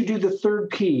unless you do the third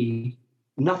P,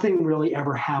 nothing really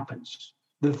ever happens.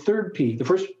 The third P, the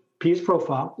first P is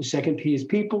profile. The second P is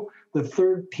people. The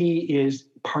third P is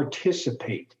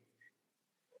participate.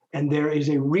 And there is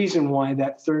a reason why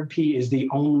that third P is the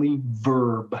only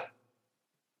verb.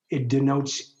 It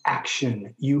denotes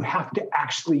action. You have to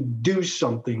actually do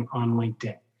something on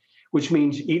LinkedIn, which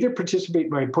means either participate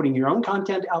by putting your own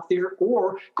content out there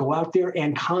or go out there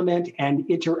and comment and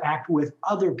interact with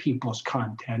other people's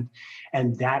content.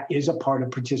 And that is a part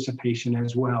of participation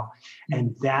as well.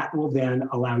 And that will then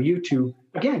allow you to,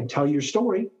 again, tell your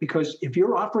story, because if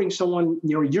you're offering someone,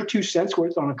 your 2 cents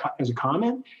worth as a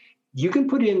comment, you can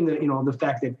put in the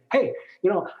fact that, hey,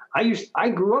 I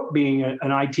grew up being an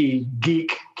IT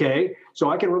geek, okay, so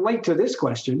I can relate to this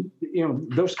question.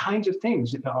 Those kinds of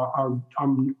things are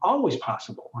always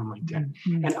possible on LinkedIn.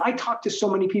 Mm-hmm. And I talk to so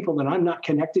many people that I'm not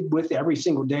connected with every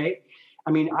single day.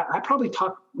 I mean, I probably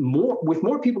talk with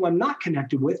more people I'm not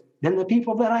connected with than the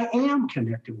people that I am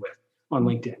connected with on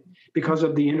LinkedIn, because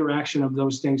of the interaction of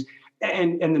those things.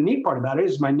 And the neat part about it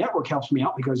is my network helps me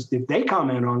out, because if they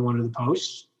comment on one of the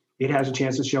posts, it has a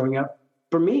chance of showing up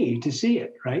for me to see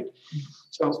it, right?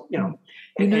 So,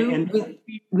 and with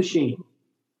machine,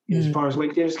 as far as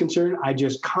LinkedIn is concerned, I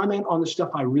just comment on the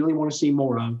stuff I really want to see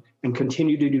more of and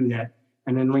continue to do that.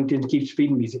 And then LinkedIn keeps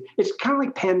feeding me. It's kind of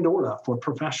like Pandora for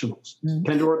professionals.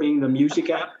 Pandora being the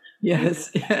music app. Yes,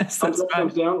 yes, Thumbs that's up, right.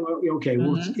 thumbs down. Well, okay,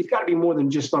 well, it's got to be more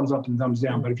than just thumbs up and thumbs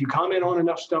down. But if you comment on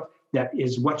enough stuff that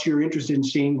is what you're interested in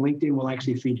seeing, LinkedIn will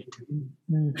actually feed it to you.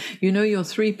 You know, your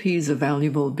 3Ps are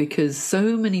valuable because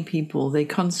so many people, they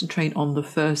concentrate on the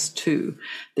first two.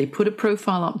 They put a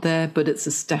profile up there, but it's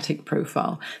a static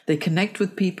profile. They connect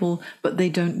with people, but they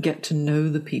don't get to know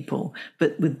the people.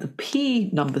 But with the P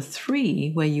number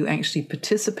 3, where you actually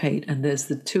participate and there's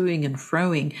the toing and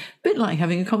froing, a bit like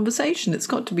having a conversation. It's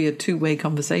got to be a two-way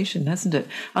conversation, hasn't it?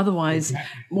 Otherwise,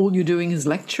 all you're doing is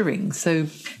lecturing. So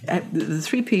the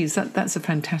 3Ps, that's a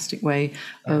fantastic way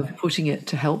of putting it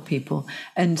to help people.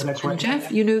 And, That's right. and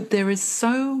Jeff, you know, there is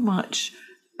so much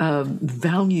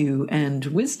value and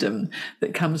wisdom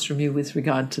that comes from you with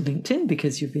regard to LinkedIn,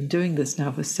 because you've been doing this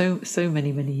now for so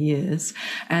many years.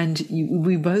 And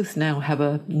we both now have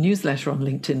a newsletter on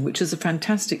LinkedIn, which is a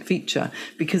fantastic feature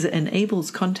because it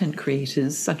enables content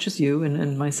creators such as you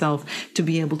and myself to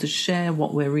be able to share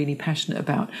what we're really passionate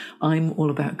about. I'm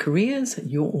all about careers.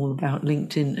 You're all about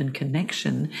LinkedIn and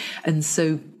connection. And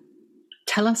so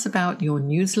tell us about your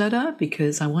newsletter,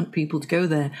 because I want people to go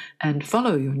there and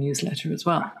follow your newsletter as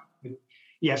well.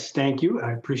 Yes, thank you.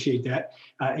 I appreciate that.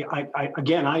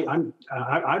 I'm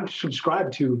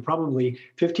subscribed to probably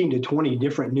 15 to 20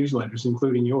 different newsletters,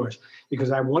 including yours, because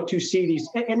I want to see these.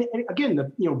 And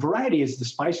again, variety is the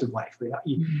spice of life.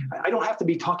 I don't have to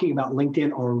be talking about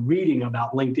LinkedIn or reading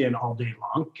about LinkedIn all day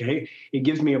long. Okay, it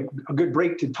gives me a good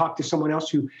break to talk to someone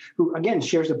else who again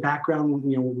shares a background,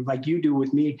 like you do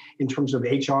with me in terms of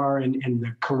HR and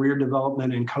the career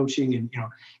development and coaching,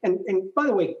 and by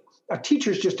the way, a teacher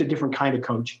is just a different kind of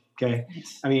coach. Okay.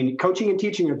 I mean, coaching and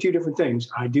teaching are two different things.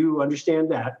 I do understand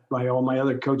that by all my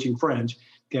other coaching friends.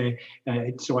 Okay.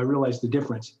 So I realize the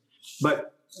difference.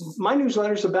 But my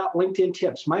newsletter is about LinkedIn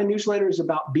tips. My newsletter is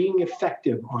about being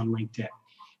effective on LinkedIn.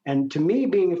 And to me,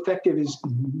 being effective is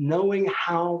knowing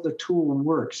how the tool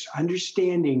works,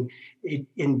 understanding it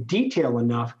in detail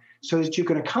enough so that you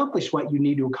can accomplish what you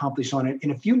need to accomplish on it in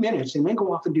a few minutes, and then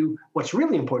go off and do what's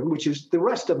really important, which is the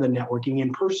rest of the networking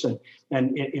in person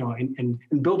and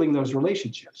building those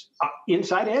relationships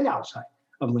inside and outside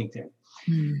of LinkedIn.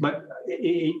 But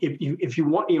if you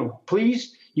want,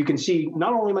 please, you can see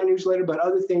not only my newsletter, but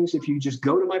other things. If you just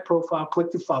go to my profile,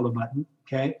 click the follow button.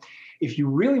 Okay. If you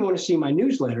really want to see my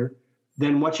newsletter,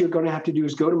 then what you're going to have to do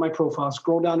is go to my profile,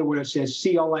 scroll down to where it says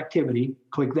see all activity,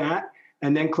 click that,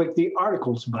 and then click the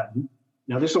articles button.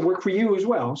 Now, this will work for you as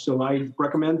well. So I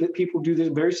recommend that people do this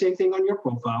very same thing on your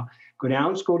profile. Go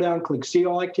down, scroll down, click see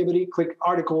all activity, click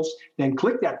articles, then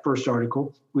click that first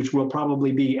article, which will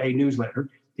probably be a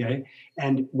newsletter. Okay.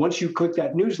 And once you click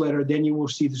that newsletter, then you will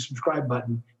see the subscribe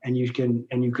button, and you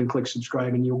can click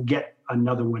subscribe, and you'll get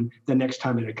another one the next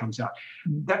time that it comes out.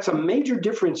 That's a major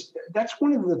difference. That's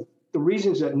one of the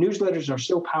reasons that newsletters are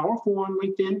so powerful on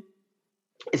LinkedIn.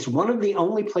 It's one of the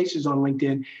only places on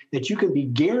LinkedIn that you can be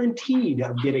guaranteed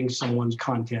of getting someone's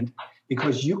content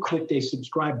because you clicked a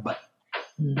subscribe button.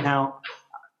 Now,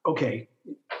 okay,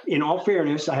 in all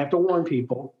fairness, I have to warn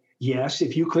people, yes,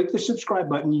 if you click the subscribe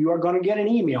button, you are going to get an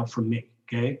email from me,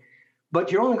 okay?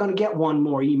 But you're only going to get one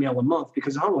more email a month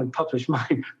because I only publish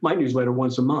my newsletter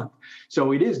once a month.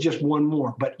 So it is just one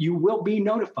more, but you will be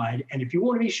notified. And if you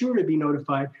want to be sure to be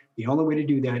notified, the only way to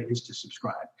do that is to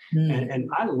subscribe. And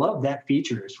I love that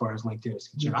feature as far as LinkedIn is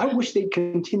concerned. I wish they'd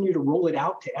continue to roll it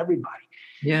out to everybody.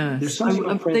 Yeah,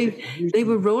 they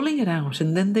were rolling it out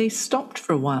and then they stopped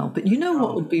for a while. But you know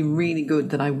what would be really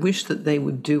good that I wish that they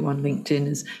would do on LinkedIn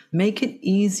is make it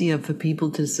easier for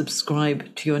people to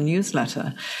subscribe to your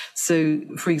newsletter. So,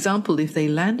 for example, if they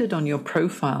landed on your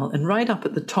profile and right up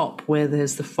at the top where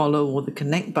there's the follow or the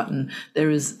connect button, there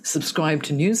is subscribe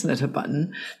to newsletter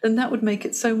button, then that would make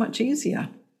it so much easier.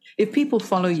 If people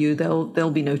follow you,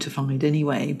 they'll be notified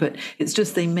anyway, but it's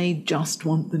just they may just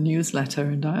want the newsletter,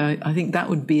 and I think that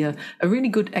would be a really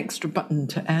good extra button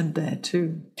to add there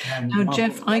too. Now,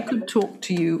 Jeff, I could talk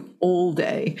to you all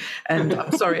day, and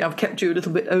I'm sorry I've kept you a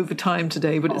little bit over time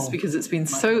today, but it's because it's been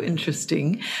so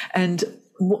interesting. And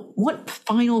what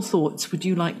final thoughts would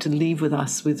you like to leave with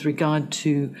us with regard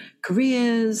to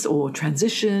careers or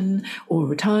transition or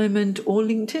retirement or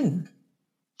LinkedIn?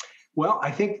 Well,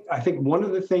 I think one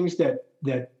of the things that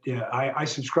I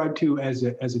subscribe to as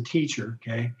a teacher,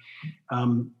 okay,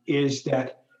 is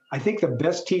that I think the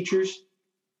best teachers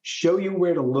show you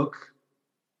where to look,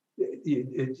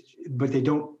 but they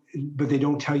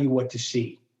don't tell you what to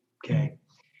see, okay.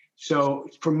 So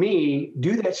for me,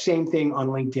 do that same thing on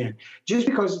LinkedIn. Just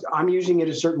because I'm using it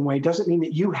a certain way doesn't mean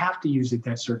that you have to use it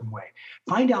that certain way.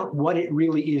 Find out what it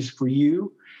really is for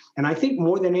you. And I think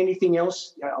more than anything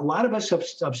else, a lot of us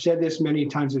have said this many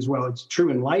times as well. It's true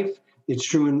in life. It's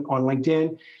true on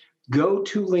LinkedIn. Go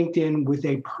to LinkedIn with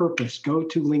a purpose. Go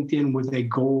to LinkedIn with a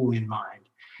goal in mind.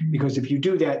 Because if you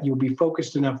do that, you'll be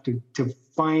focused enough to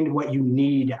find what you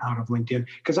need out of LinkedIn.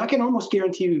 Because I can almost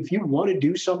guarantee you, if you want to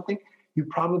do something, you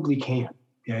probably can,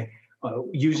 okay?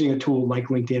 Using a tool like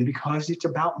LinkedIn, because it's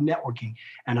about networking.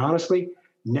 And honestly,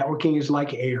 networking is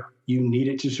like air. You need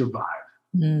it to survive.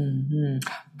 Mm-hmm.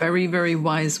 Very, very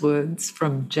wise words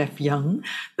from Jeff Young,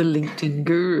 the LinkedIn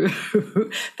guru.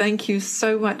 Thank you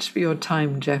so much for your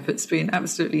time, Jeff. It's been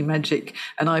absolutely magic.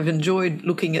 And I've enjoyed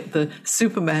looking at the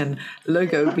Superman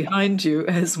logo behind you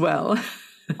as well.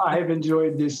 I've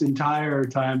enjoyed this entire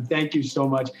time. Thank you so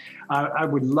much. I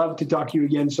would love to talk to you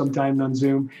again sometime on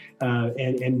Zoom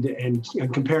and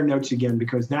compare notes again,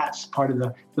 because that's part of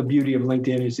the beauty of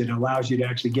LinkedIn, is it allows you to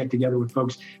actually get together with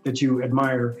folks that you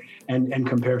admire and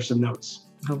compare some notes.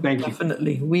 Thank you.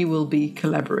 Definitely. We will be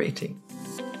collaborating.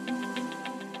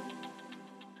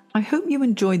 I hope you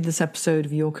enjoyed this episode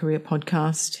of Your Career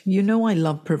Podcast. You know I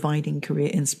love providing career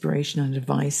inspiration and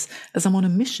advice, as I'm on a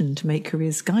mission to make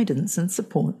careers guidance and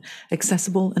support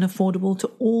accessible and affordable to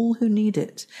all who need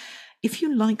it. If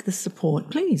you like the support,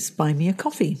 please buy me a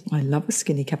coffee. I love a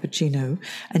skinny cappuccino,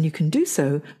 and you can do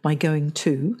so by going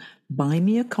to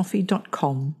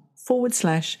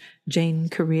buymeacoffee.com/Jane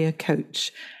Career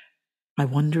Coach. I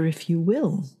wonder if you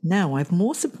will. Now, I've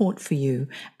more support for you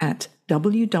at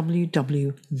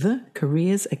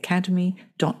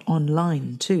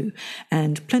www.thecareersacademy.online too,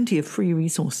 and plenty of free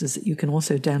resources that you can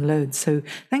also download. So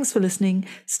thanks for listening.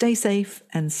 Stay safe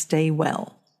and stay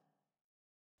well.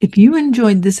 If you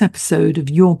enjoyed this episode of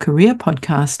Your Career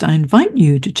Podcast, I invite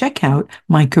you to check out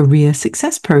my Career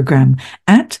Success Program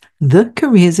at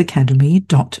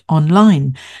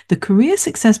thecareersacademy.online. The Career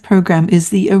Success Program is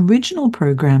the original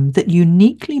program that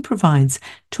uniquely provides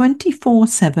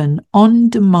 24/7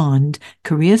 on-demand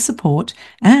career support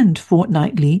and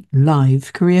fortnightly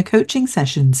live career coaching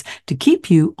sessions to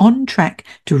keep you on track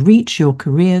to reach your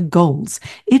career goals.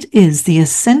 It is the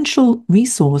essential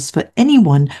resource for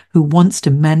anyone who wants to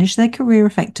manage their career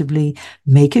effectively,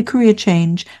 make a career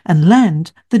change, and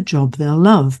land the job they'll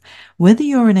love. Whether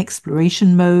you're in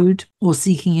exploration mode or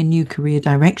seeking a new career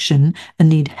direction and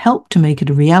need help to make it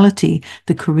a reality,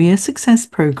 the Career Success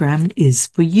Program is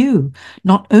for you.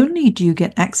 Not only do you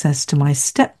get access to my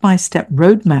step-by-step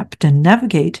roadmap to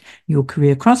navigate your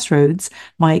career crossroads,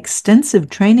 my extensive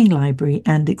training library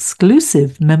and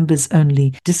exclusive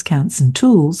members-only discounts and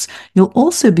tools, you'll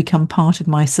also become part of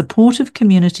my supportive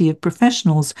community of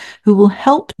professionals who will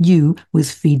help you with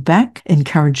feedback,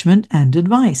 encouragement, and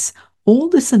advice. All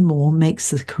this and more makes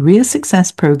the Career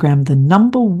Success Program the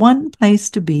 #1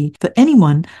 place to be for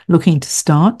anyone looking to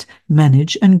start,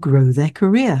 manage, and grow their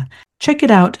career. Check it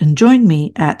out and join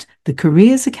me at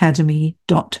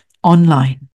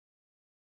thecareersacademy.online.